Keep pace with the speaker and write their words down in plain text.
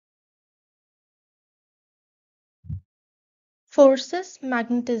Forces,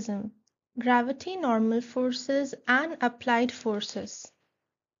 magnetism, gravity, normal forces, and applied forces.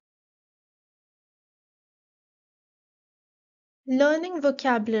 Learning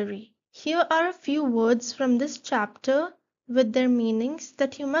vocabulary. Here are a few words from this chapter with their meanings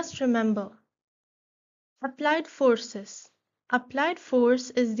that you must remember. Applied forces. Applied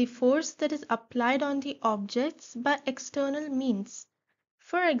force is the force that is applied on the objects by external means.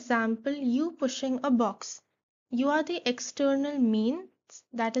 For example, you pushing a box. You are the external means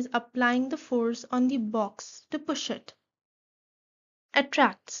that is applying the force on the box to push it.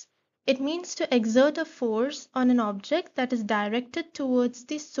 Attracts. It means to exert a force on an object that is directed towards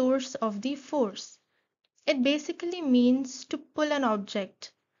the source of the force. It basically means to pull an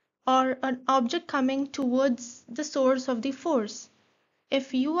object or an object coming towards the source of the force.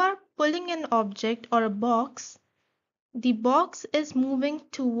 If you are pulling an object or a box, the box is moving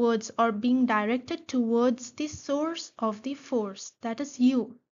towards or being directed towards the source of the force, that is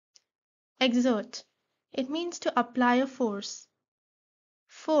you. Exert. It means to apply a force.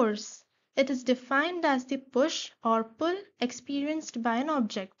 Force. It is defined as the push or pull experienced by an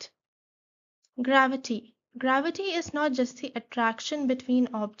object. Gravity. Gravity is not just the attraction between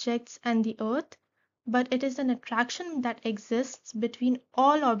objects and the earth, but it is an attraction that exists between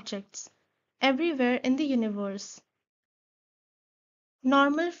all objects, everywhere in the universe.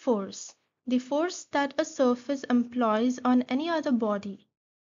 Normal force. The force that a surface employs on any other body.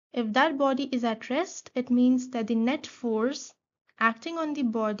 If that body is at rest, it means that the net force acting on the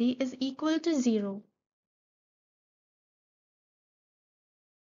body is equal to 0.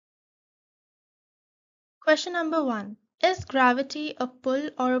 Question number 1. Is gravity a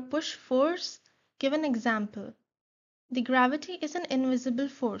pull or a push force? Give an example. The gravity is an invisible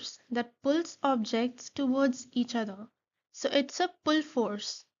force that pulls objects towards each other. So it's a pull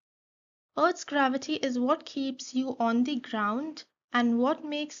force. Earth's gravity is what keeps you on the ground and what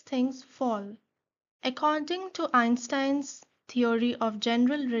makes things fall. According to Einstein's theory of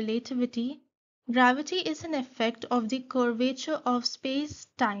general relativity, gravity is an effect of the curvature of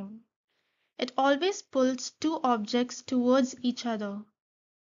space-time. It always pulls two objects towards each other.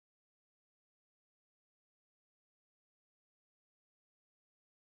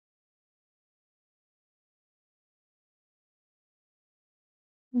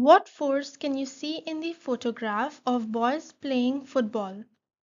 What force can you see in the photograph of boys playing football?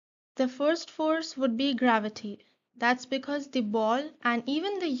 The first force would be gravity. That's because the ball and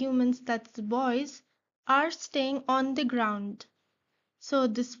even the humans, that's the boys, are staying on the ground. So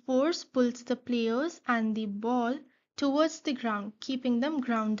this force pulls the players and the ball towards the ground, keeping them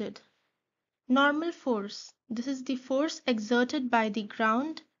grounded. Normal force. This is the force exerted by the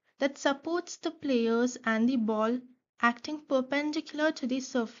ground that supports the players and the ball acting perpendicular to the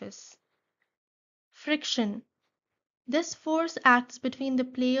surface. Friction. This force acts between the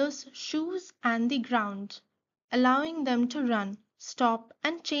player's shoes and the ground, allowing them to run, stop,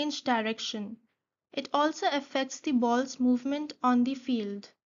 and change direction. It also affects the ball's movement on the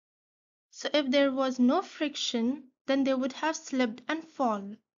field. So if there was no friction, then they would have slipped and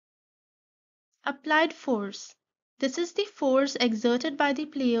fall. Applied force. This is the force exerted by the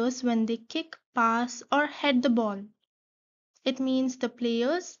players when they kick, pass, or head the ball. It means the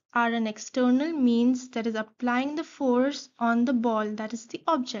players are an external means that is applying the force on the ball, that is the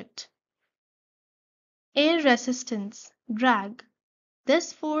object. Air resistance, drag.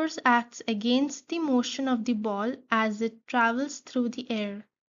 This force acts against the motion of the ball as it travels through the air,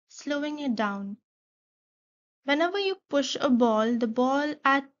 slowing it down. Whenever you push a ball, the ball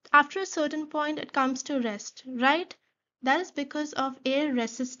after a certain point it comes to rest, right? That is because of air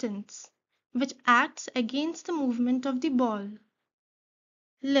resistance, which acts against the movement of the ball.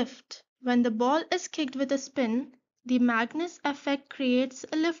 Lift. When the ball is kicked with a spin, the Magnus effect creates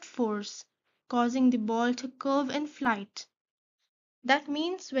a lift force, causing the ball to curve in flight. That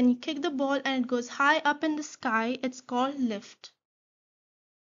means when you kick the ball and it goes high up in the sky, it's called lift.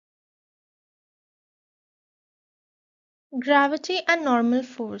 Gravity and normal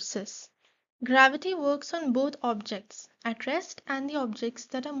forces. Gravity works on both objects at rest and the objects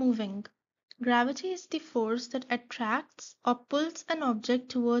that are moving. Gravity is the force that attracts or pulls an object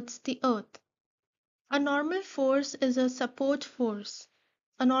towards the earth. A normal force is a support force.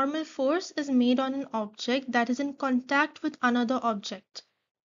 A normal force is made on an object that is in contact with another object.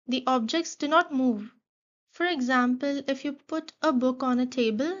 The objects do not move. For example, if you put a book on a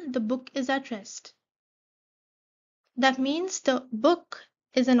table, the book is at rest. That means the book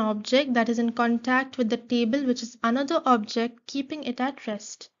is an object that is in contact with the table, which is another object, keeping it at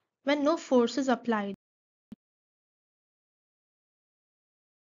rest when no force is applied.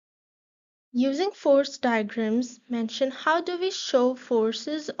 Using force diagrams, mention how do we show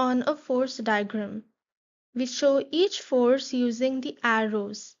forces on a force diagram. We show each force using the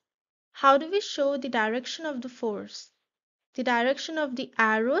arrows. How do we show the direction of the force? The direction of the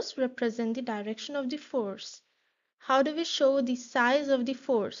arrows represent the direction of the force. How do we show the size of the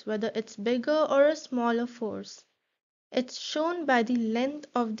force, whether it's bigger or a smaller force? It's shown by the length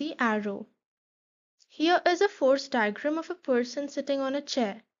of the arrow. Here is a force diagram of a person sitting on a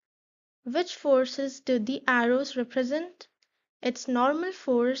chair. Which forces do the arrows represent? It's normal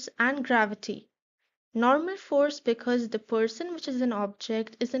force and gravity. Normal force because the person, which is an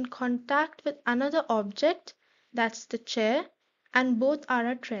object, is in contact with another object, that's the chair, and both are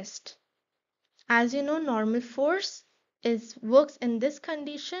at rest. As you know, normal force works in this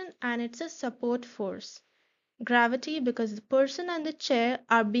condition and it's a support force. Gravity because the person and the chair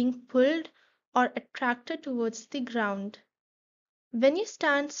are being pulled or attracted towards the ground. When you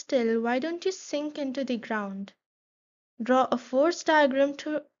stand still, why don't you sink into the ground? Draw a force diagram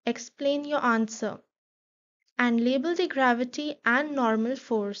to explain your answer and label the gravity and normal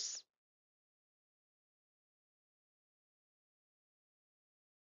force.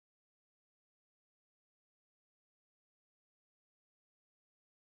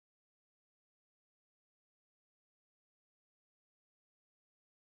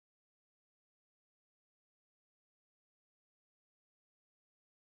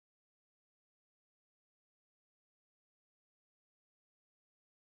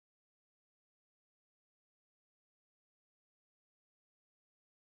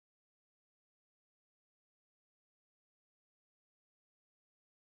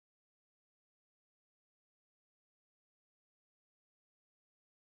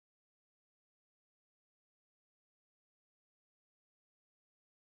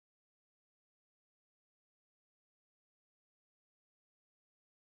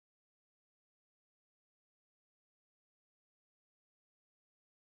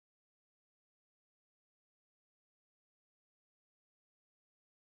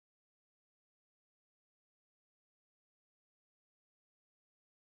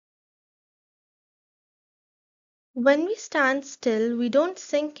 When we stand still, we don't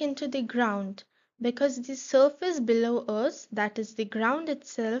sink into the ground because the surface below us, that is the ground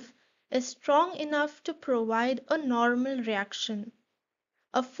itself, is strong enough to provide a normal reaction,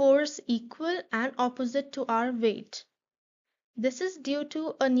 a force equal and opposite to our weight. This is due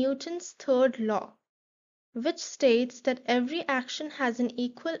to a Newton's third law, which states that every action has an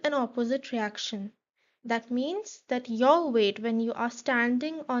equal and opposite reaction. That means that your weight when you are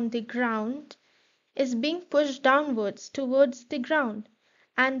standing on the ground is being pushed downwards towards the ground,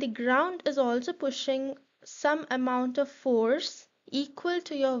 and the ground is also pushing some amount of force equal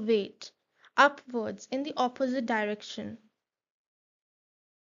to your weight upwards in the opposite direction.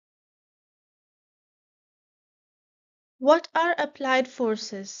 What are applied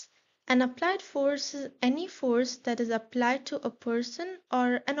forces? An applied force is any force that is applied to a person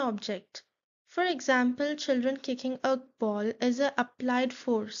or an object. For example, children kicking a ball is an applied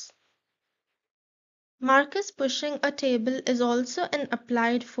force. Marcus pushing a table is also an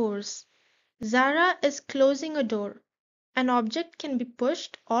applied force. Zara is closing a door. An object can be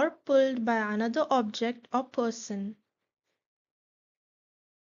pushed or pulled by another object or person.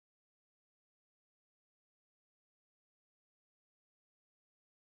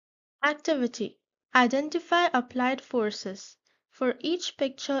 Activity. Identify applied forces. For each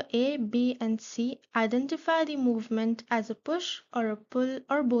picture A, B, and C, identify the movement as a push or a pull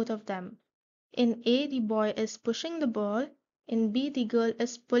or both of them. In A, the boy is pushing the ball. In B, the girl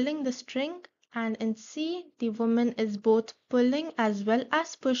is pulling the string. And in C, the woman is both pulling as well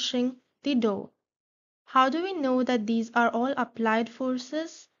as pushing the door. How do we know that these are all applied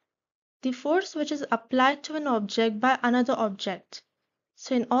forces? The force which is applied to an object by another object.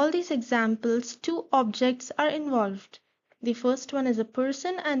 So in all these examples, two objects are involved. The first one is a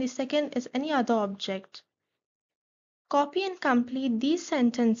person and the second is any other object. Copy and complete these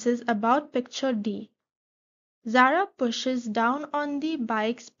sentences about picture D. Zara pushes down on the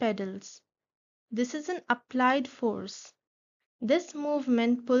bike's pedals. This is an applied force. This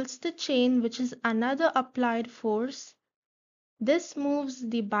movement pulls the chain, which is another applied force. This moves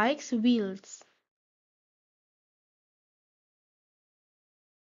the bike's wheels.